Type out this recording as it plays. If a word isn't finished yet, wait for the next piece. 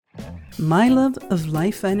My Love of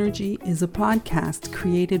Life Energy is a podcast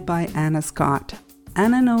created by Anna Scott.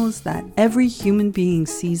 Anna knows that every human being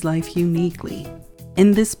sees life uniquely.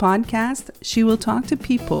 In this podcast, she will talk to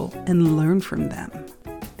people and learn from them.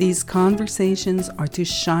 These conversations are to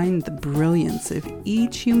shine the brilliance of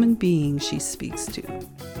each human being she speaks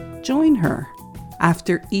to. Join her.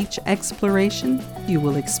 After each exploration, you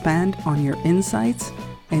will expand on your insights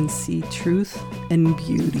and see truth and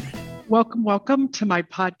beauty. Welcome to my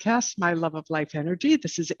podcast, My Love of Life Energy.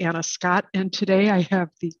 This is Anna Scott, and today I have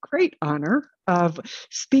the great honor of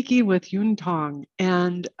speaking with Yun Tong,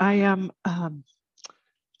 and I am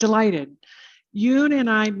delighted. Yun and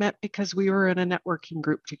I met because we were in a networking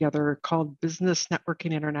group together called Business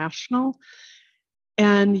Networking International,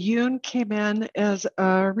 and Yun came in as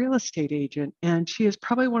a real estate agent, and she is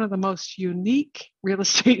probably one of the most unique real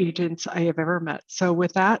estate agents I have ever met. So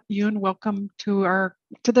with that, Yun, welcome to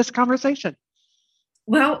this conversation.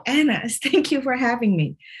 Well, Anna, thank you for having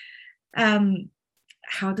me.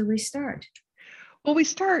 How do we start? Well,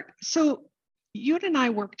 so Yun and I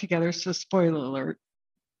work together, so spoiler alert.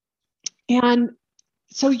 And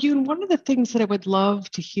so Yun, one of the things that I would love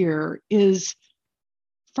to hear is,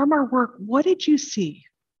 from our work, what did you see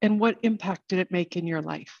and what impact did it make in your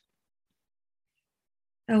life?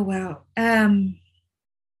 Oh, wow.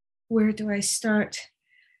 Where do I start?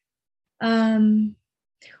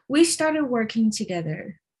 We started working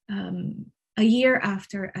together a year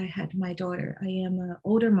after I had my daughter. I am an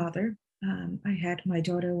older mother. I had my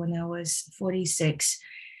daughter when I was 46.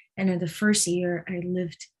 And in the first year, I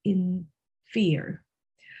lived in fear.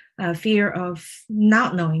 Fear of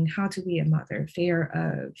not knowing how to be a mother,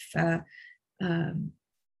 fear of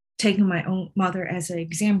taking my own mother as an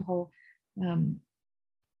example,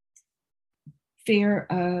 fear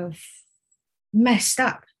of messed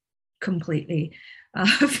up completely,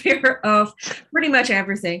 fear of pretty much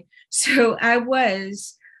everything. So I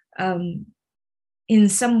was, in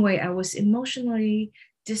some way, I was emotionally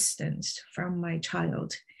distanced from my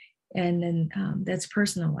child. And then that's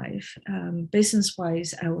personal life.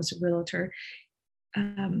 Business-wise, I was a realtor.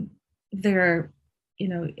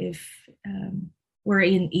 If we're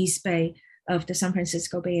in East Bay of the San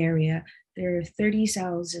Francisco Bay Area, there are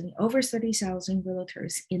over 30,000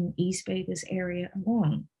 realtors in East Bay, this area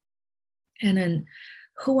alone. And then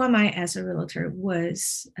who am I as a realtor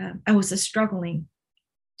I was struggling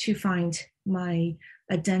to find my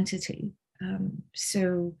identity.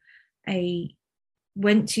 So I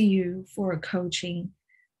went to you for a coaching.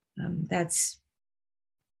 That's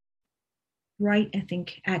right, I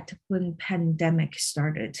think, at when pandemic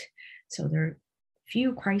started. So there are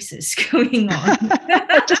few crises going on.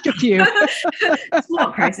 Just a few.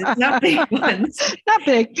 Small crises, not big ones. Not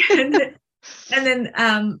big. and then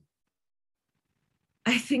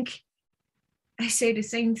I think I say the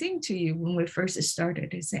same thing to you when we first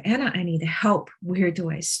started. I said, Anna, I need help. Where do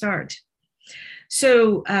I start?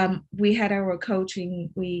 So we had our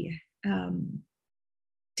coaching. We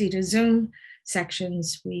did a Zoom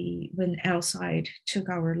sections. We went outside, took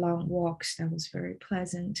our long walks. That was very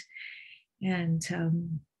pleasant. And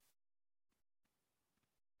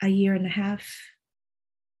a year and a half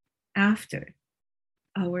after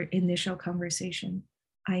our initial conversation,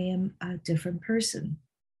 I am a different person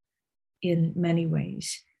in many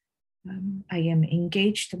ways. I am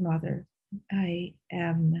engaged mother. I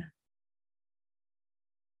am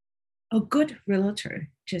a good realtor,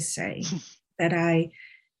 just say that I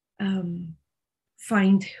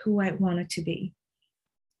find who I wanted to be.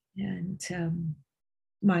 And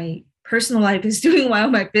my personal life is doing well,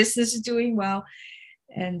 my business is doing well,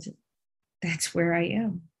 and that's where I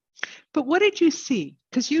am. But what did you see?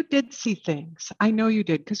 Because you did see things. I know you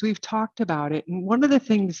did, because we've talked about it. And one of the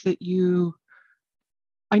things that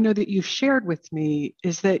I know that you've shared with me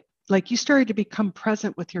is that, like, you started to become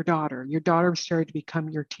present with your daughter. Your daughter started to become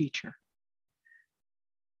your teacher.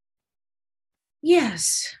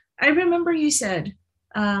 Yes. I remember you said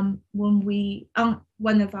when we, on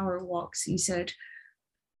one of our walks, you said,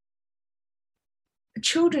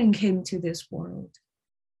 children came to this world.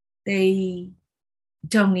 They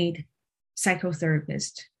don't need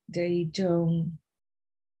psychotherapists. They don't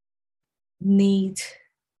need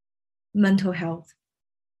mental health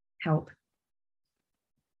help.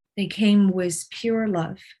 They came with pure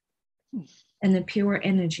love and the pure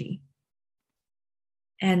energy.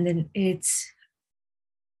 And then it's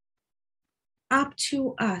up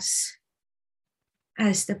to us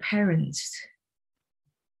as the parents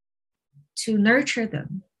to nurture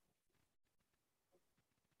them,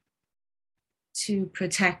 to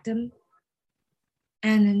protect them,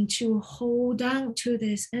 and then to hold on to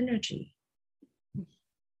this energy.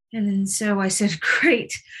 And then so I said,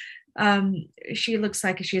 great, She looks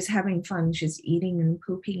like she's having fun. She's eating and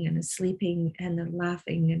pooping and sleeping and then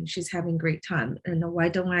laughing, and she's having a great time. And why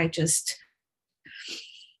don't I just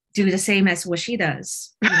do the same as what she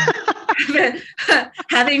does?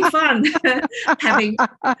 Having fun, having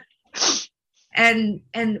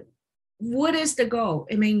and what is the goal?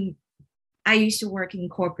 I mean, I used to work in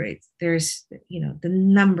corporate. There's, the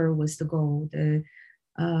number was the goal, the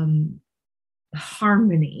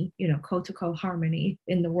harmony, code-to-code harmony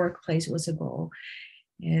in the workplace was a goal.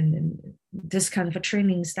 And this kind of a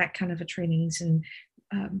trainings, that kind of a trainings, and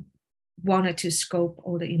wanted to scope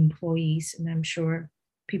all the employees. And I'm sure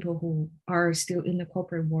people who are still in the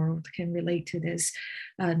corporate world can relate to this.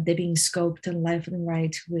 They're being scoped left and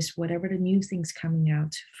right with whatever the new things coming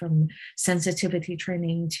out, from sensitivity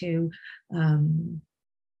training to,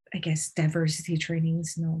 I guess, diversity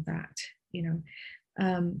trainings and all that,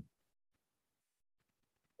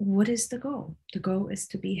 what is the goal? The goal is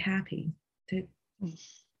to be happy, to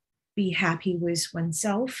be happy with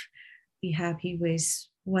oneself, be happy with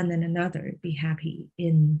one and another, be happy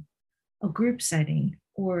in a group setting,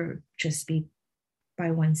 or just be by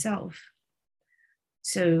oneself.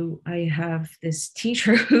 So I have this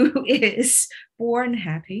teacher who is born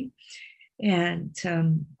happy, and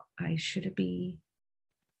I should be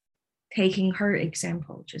taking her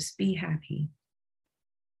example, just be happy.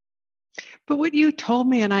 But what you told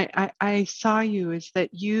me, and I saw you, is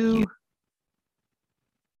that you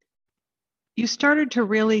started to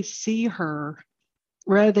really see her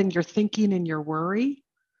rather than your thinking and your worry.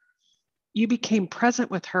 You became present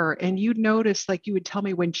with her, and you noticed, like you would tell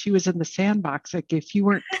me when she was in the sandbox, like if you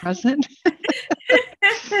weren't present.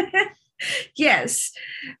 Yes.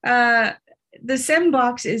 The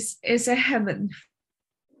sandbox is a heaven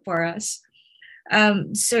for us.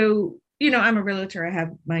 So, I'm a realtor. I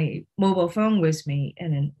have my mobile phone with me,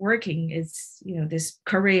 and then working is, this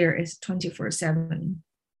career is 24/7.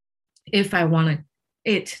 If I wanted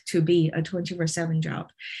it to be a 24/7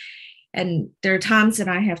 job. And there are times that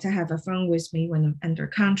I have to have a phone with me when I'm under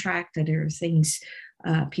contract, that there are things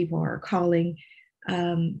people are calling.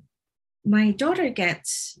 My daughter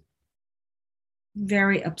gets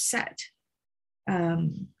very upset.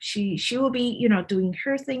 She will be, doing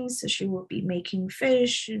her things. She will be making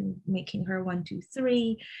fish and making her 1, 2,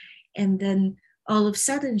 3. And then all of a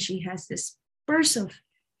sudden she has this burst of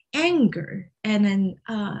anger, and then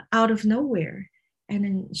out of nowhere. And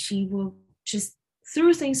then she will just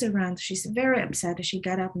threw things around. She's very upset. She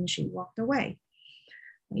got up and she walked away.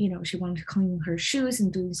 She wanted to clean her shoes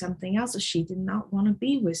and doing something else. She did not want to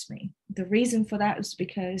be with me. The reason for that was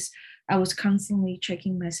because I was constantly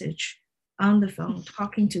checking message on the phone,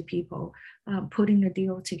 talking to people, putting a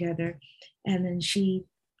deal together. And then she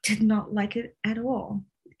did not like it at all.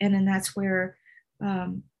 And then that's where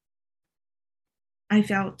I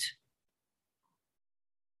felt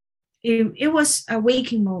it was a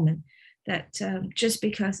waking moment, that just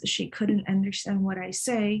because she couldn't understand what I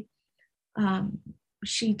say,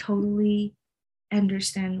 she totally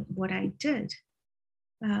understand what I did.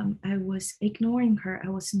 I was ignoring her. I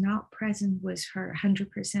was not present with her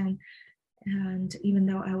 100%. And even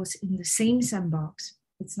though I was in the same sandbox,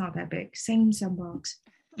 it's not that big, same sandbox.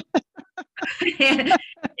 and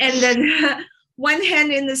then one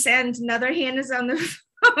hand in the sand, another hand is on the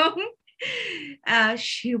phone.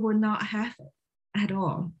 She would not have it at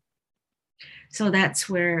all. So that's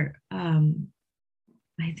where I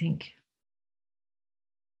think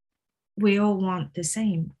we all want the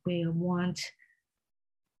same. We want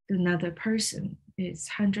another person is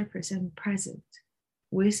 100% present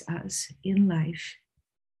with us in life.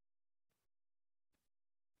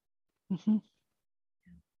 Mm-hmm.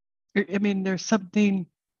 I mean, there's something,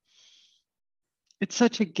 it's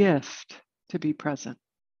such a gift to be present.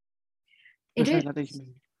 It is. Another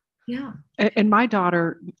human. Yeah. And my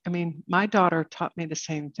daughter taught me the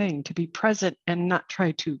same thing, to be present and not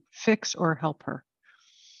try to fix or help her.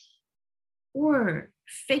 Or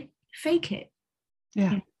fake it.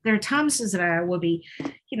 Yeah. There are times that I will be,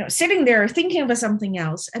 sitting there thinking about something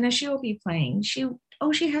else, and then she will be playing.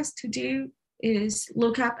 All she has to do is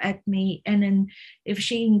look up at me, and then if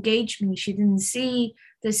she engaged me, she didn't see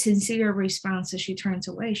the sincere response, as she turns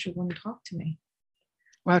away, she wouldn't talk to me.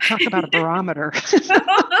 Well, talk about a barometer.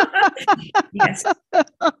 Yes.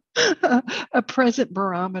 A present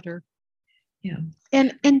barometer. Yeah.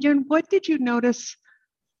 And what did you notice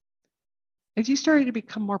as you started to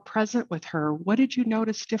become more present with her? What did you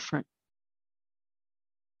notice different?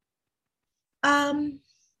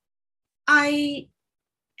 I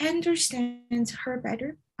understand her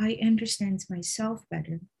better. I understand myself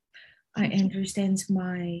better. I understand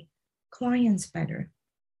my clients better.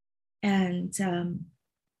 And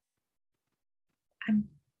I'm,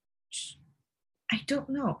 I don't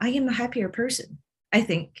know. I am a happier person, I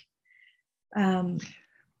think.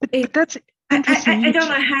 But that's interesting. I don't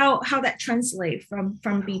know how that translates from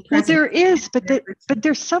being present. Well, there is, but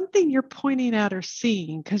there's something you're pointing at or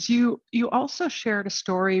seeing, because you also shared a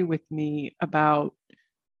story with me about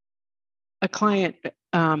a client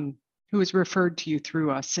who was referred to you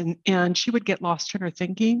through us, and she would get lost in her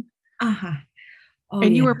thinking. Uh-huh. Oh,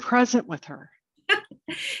 and yeah. You were present with her.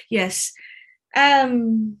 Yes.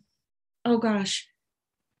 Oh gosh.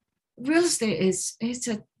 Real estate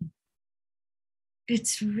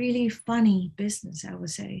it's really funny business, I would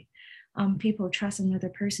say. People trust another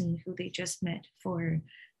person who they just met for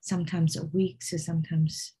sometimes a week to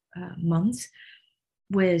sometimes months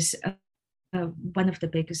with one of the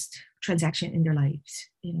biggest transactions in their lives.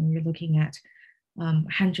 You're looking at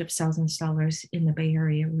hundreds of thousands of dollars in the Bay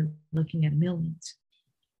Area. We're looking at millions.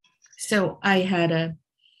 So I had a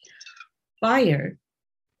buyer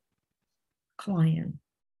client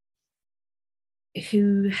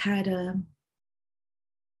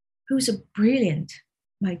who's a brilliant,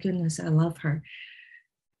 my goodness, I love her.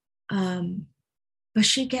 But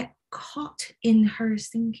she get caught in her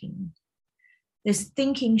thinking. This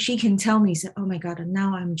thinking, she can tell me, say, oh my God,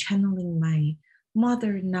 now I'm channeling my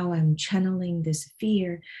mother, now I'm channeling this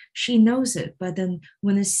fear. She knows it, but then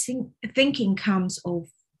when the thinking comes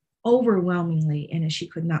overwhelmingly, and she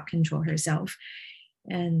could not control herself.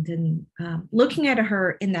 And then looking at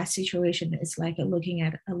her in that situation, it's like looking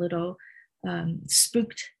at a little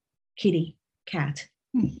spooked kitty cat.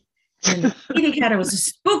 And the kitty cat was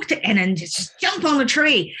spooked and then just jump on the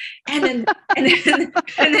tree and then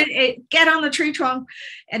it get on the tree trunk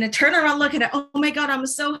and then turn around, look at it. Oh my God, I'm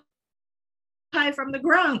so high from the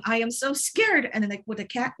ground. I am so scared. And then like what the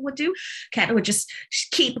cat would do, cat would just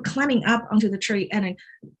keep climbing up onto the tree and then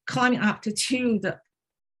climbing up to the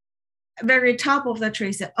very top of the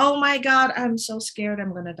tree. Said, oh my God, I'm so scared,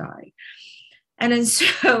 I'm gonna die. And then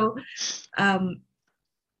so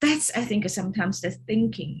that's, I think, sometimes the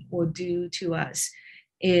thinking will do to us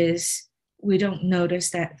is we don't notice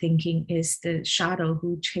that thinking is the shadow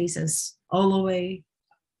who chases all the way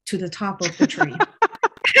to the top of the tree.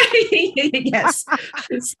 Yes,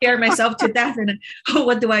 I scare myself to death. And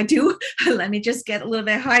what do I do? Let me just get a little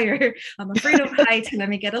bit higher. I'm afraid of heights. Let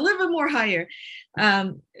me get a little bit more higher.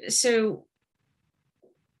 So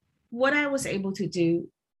what I was able to do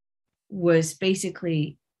was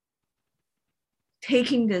basically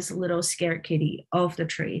taking this little scared kitty off the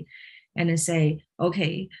tree and then say,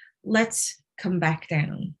 okay, let's come back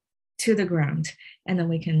down to the ground. And then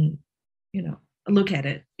we can, look at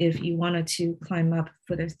it. If you wanted to climb up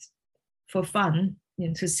for fun,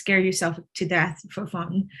 to scare yourself to death for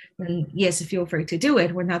fun, then yes, feel free to do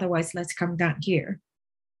it. When otherwise, let's come down here.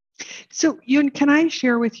 So Yun, can I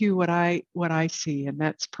share with you what I see? And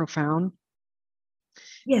that's profound.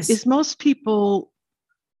 Yes. Is most people,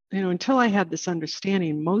 until I had this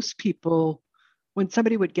understanding, most people, when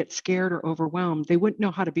somebody would get scared or overwhelmed, they wouldn't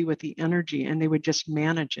know how to be with the energy and they would just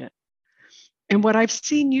manage it. And what I've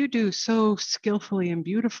seen you do so skillfully and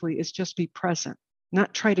beautifully is just be present,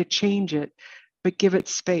 not try to change it, but give it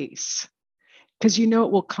space, because it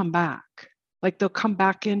will come back. Like they'll come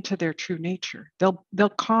back into their true nature. They'll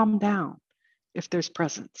calm down if there's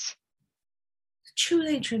presence. True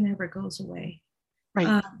nature never goes away. Right.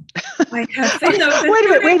 I have wait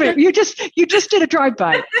a minute. You just did a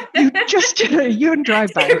drive-by. You just did a Yun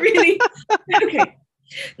drive-by. Really? Okay.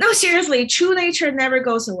 No, seriously, true nature never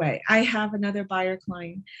goes away. I have another buyer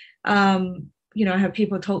client. I have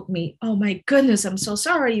people told me, oh my goodness, I'm so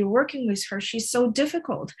sorry you're working with her. She's so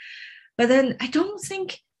difficult. But then I don't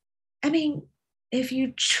think, if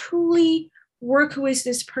you truly work with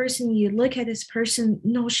this person, you look at this person,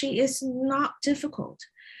 no, she is not difficult.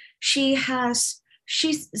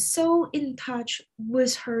 She's so in touch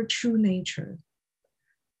with her true nature.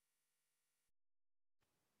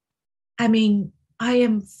 I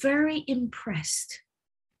am very impressed.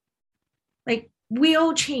 Like we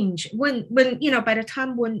all change. When by the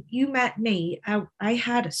time when you met me, I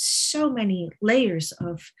had so many layers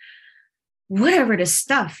of whatever the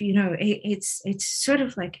stuff, it's sort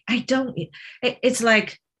of like it's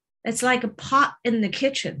like a pot in the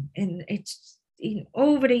kitchen, and it's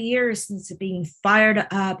over the years since being fired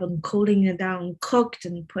up and cooling it down, cooked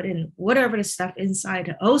and put in whatever the stuff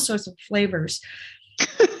inside, all sorts of flavors.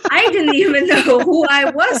 I didn't even know who I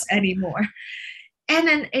was anymore. And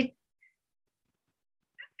then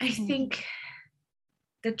I think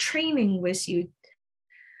the training with you,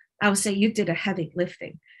 I would say you did a heavy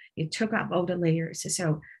lifting. You took up all the layers.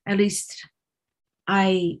 So at least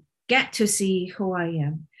I get to see who I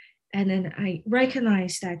am. And then I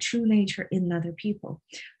recognize that true nature in other people.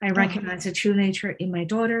 I recognize the true nature in my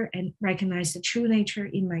daughter and recognize the true nature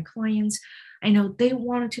in my clients. I know they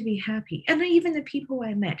wanted to be happy. And even the people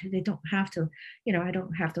I met, they don't have to, I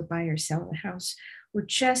don't have to buy or sell the house. We're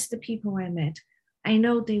just the people I met. I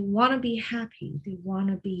know they want to be happy. They want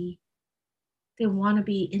to be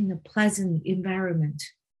in a pleasant environment.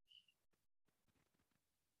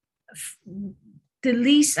 The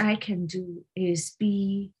least I can do is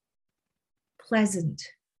be pleasant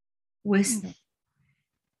with them.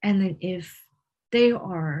 And then if they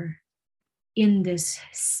are in this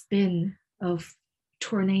spin of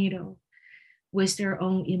tornado with their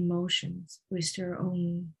own emotions, with their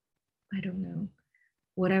own, I don't know,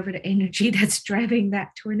 whatever the energy that's driving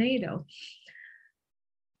that tornado,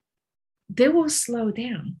 they will slow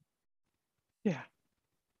down. Yeah.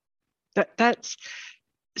 That's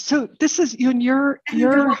so this is your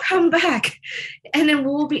will come back, and then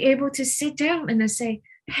we'll be able to sit down and then say,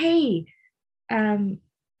 hey, now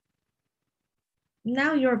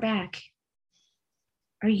you're back.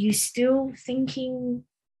 Are you still thinking,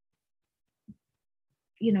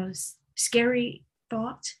 scary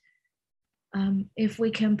thoughts? If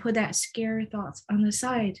we can put that scary thoughts on the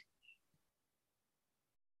side,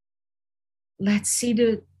 let's see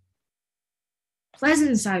the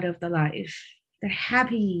pleasant side of the life, the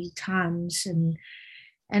happy times, and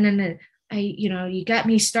then you got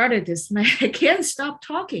me started this, and I can't stop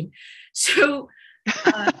talking. So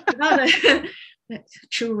about a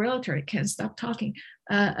true realtor, I can't stop talking.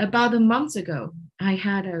 About a month ago, I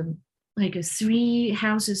had a 3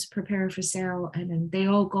 houses prepared for sale, and then they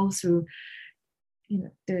all go through,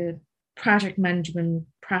 the project management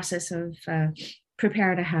process of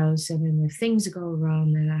prepare the house, and then if things go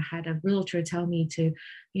wrong, and I had a realtor tell me to,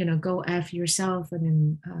 go F yourself, and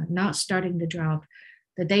then not starting the job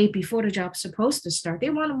the day before the job's supposed to start. They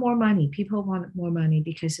wanted more money. People wanted more money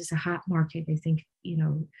because it's a hot market. They think,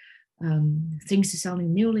 things are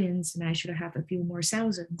selling millions, and I should have a few more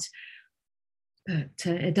thousands. But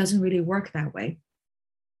it doesn't really work that way.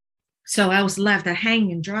 So I was left to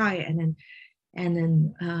hang and dry, and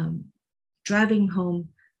then driving home,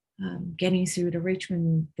 getting through the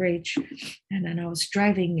Richmond Bridge, and then I was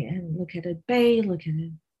driving and look at the bay, look at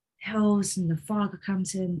the hills, and the fog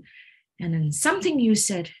comes in, and then something you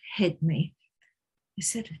said hit me. I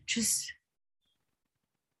said,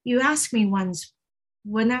 you asked me once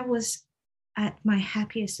when I was at my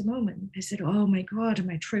happiest moment. I said, oh my God,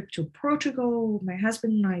 my trip to Portugal, my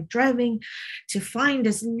husband and I driving to find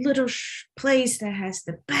this little place that has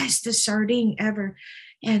the best sardine ever.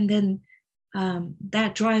 And then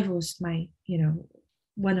that drive was my,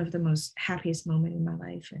 one of the most happiest moments in my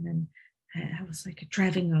life. And then I was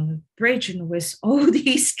driving on the bridge, and with all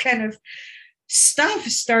these kind of stuff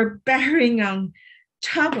start bearing on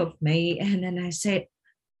top of me. And then I said,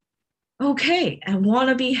 okay, I want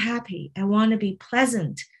to be happy. I want to be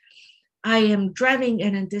pleasant. I am driving,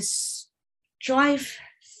 and this drive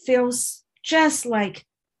feels just like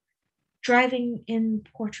driving in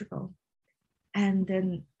Portugal. And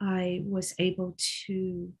then I was able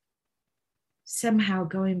to somehow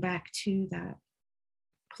going back to that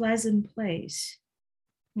pleasant place.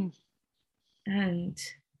 And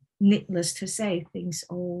needless to say, things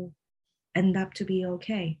all end up to be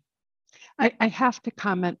okay. I have to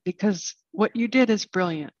comment, because what you did is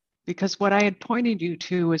brilliant. Because what I had pointed you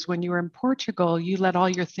to is when you were in Portugal, you let all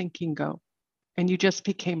your thinking go and you just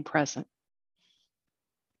became present.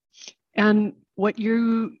 And what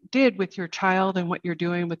you did with your child and what you're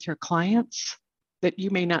doing with your clients that you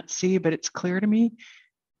may not see, but it's clear to me,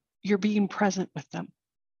 you're being present with them.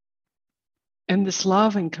 And this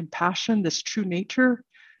love and compassion, this true nature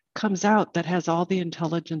comes out that has all the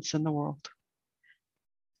intelligence in the world.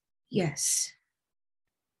 Yes.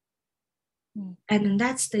 And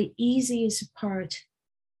that's the easiest part,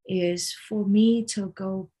 is for me to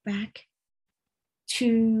go back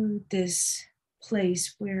to this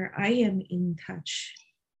place where I am in touch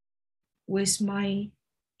with my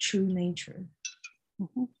true nature.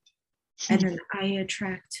 Mm-hmm. And then I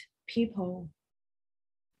attract people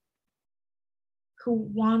who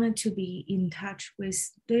wanted to be in touch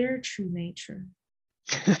with their true nature.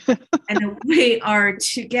 And we are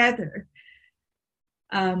together.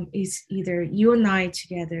 It's either you and I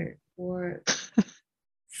together, or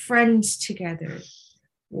friends together,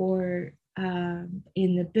 or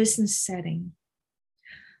in the business setting.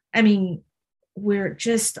 I mean, we're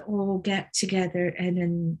just all get together,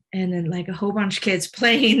 and then like a whole bunch of kids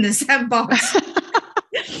playing in the sandbox.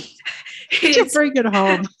 To bring it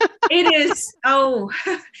home. It is. Oh,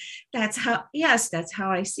 that's how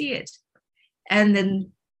I see it. And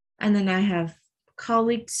then I have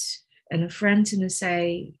colleagues and friends and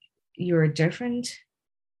say, you're different.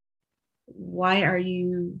 Why are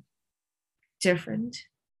you different?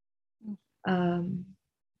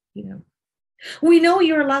 We know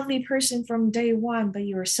you're a lovely person from day one, but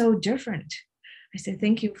you're so different. I said,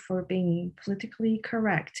 thank you for being politically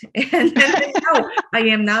correct. And no, I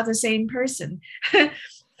am not the same person.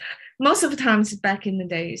 Most of the times back in the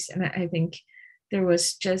days, and I think there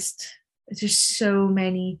was just so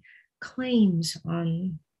many claims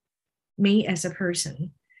on me as a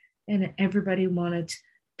person, and everybody wanted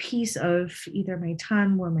piece of either my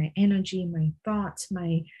time or my energy, my thoughts,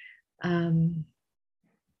 my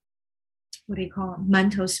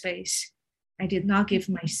mental space. I did not give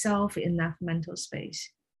myself enough mental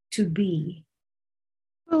space to be.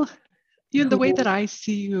 Well, the way that I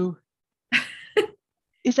see you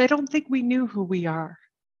is I don't think we knew who we are.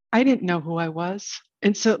 I didn't know who I was.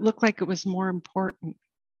 And so it looked like it was more important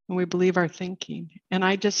when we believe our thinking. And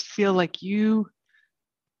I just feel like your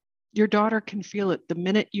daughter can feel it. The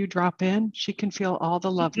minute you drop in, she can feel all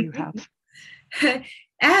the love you have.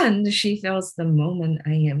 And she feels the moment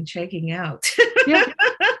I am checking out. Yeah.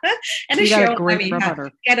 And she got a great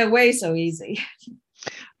get away so easy.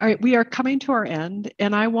 All right, we are coming to our end,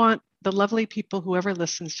 and I want the lovely people, whoever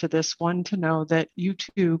listens to this one, to know that you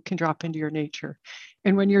too can drop into your nature.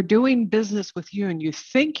 And when you're doing business with you and you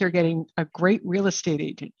think you're getting a great real estate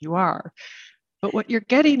agent, you are. But what you're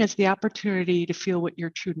getting is the opportunity to feel what your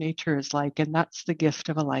true nature is like. And that's the gift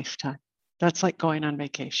of a lifetime. That's like going on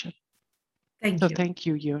vacation. Thank you. Thank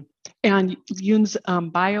you, Yoon. And Yoon's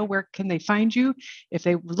bio, where can they find you? If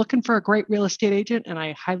they were looking for a great real estate agent, and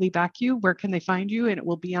I highly back you, where can they find you? And it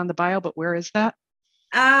will be on the bio, but where is that?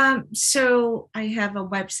 So I have a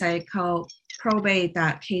website called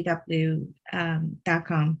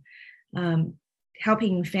probate.kw.com.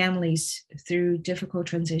 Helping families through difficult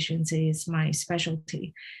transitions is my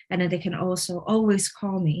specialty. And then they can also always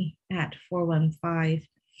call me at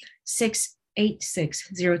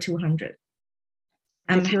 415-686-0200.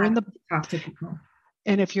 If you're in the talk to people.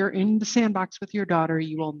 And if you're in the sandbox with your daughter,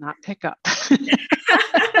 you will not pick up.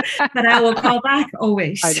 But I will call back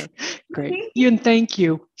always. I know. Great. Yoon, thank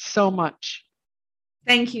you so much.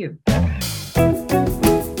 Thank you.